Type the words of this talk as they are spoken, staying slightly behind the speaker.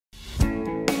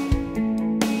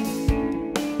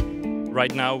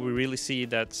Right now, we really see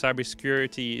that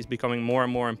cybersecurity is becoming more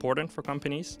and more important for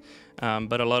companies,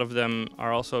 but a lot of them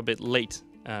are also a bit late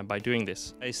by doing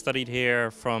this. I studied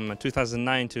here from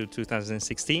 2009 to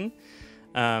 2016.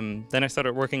 Then I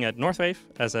started working at Northwave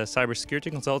as a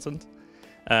cybersecurity consultant,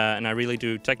 and I really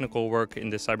do technical work in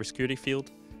the cybersecurity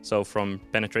field. So from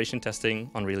penetration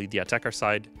testing on really the attacker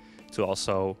side to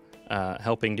also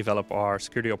helping develop our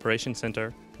security operations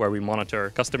center where we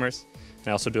monitor customers. And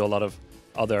I also do a lot of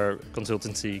other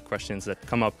consultancy questions that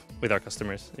come up with our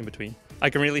customers in between. I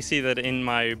can really see that in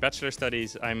my bachelor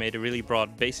studies I made a really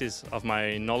broad basis of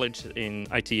my knowledge in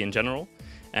IT in general,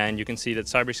 and you can see that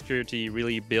cybersecurity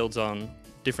really builds on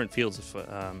different fields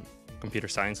of computer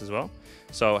science as well.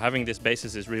 So having this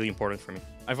basis is really important for me.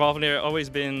 I've always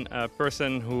been a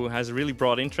person who has a really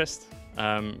broad interest.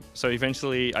 So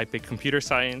eventually I picked computer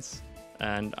science,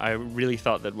 and I really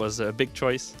thought that was a big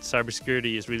choice.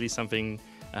 Cybersecurity is really something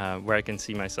where I can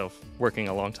see myself working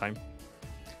a long time.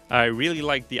 I really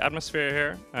like the atmosphere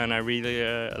here, and I really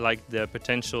like the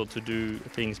potential to do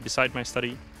things beside my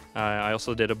study. I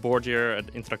also did a board year at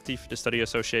Interactief, the study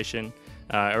association.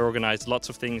 I organized lots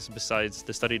of things besides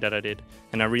the study that I did,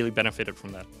 and I really benefited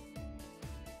from that.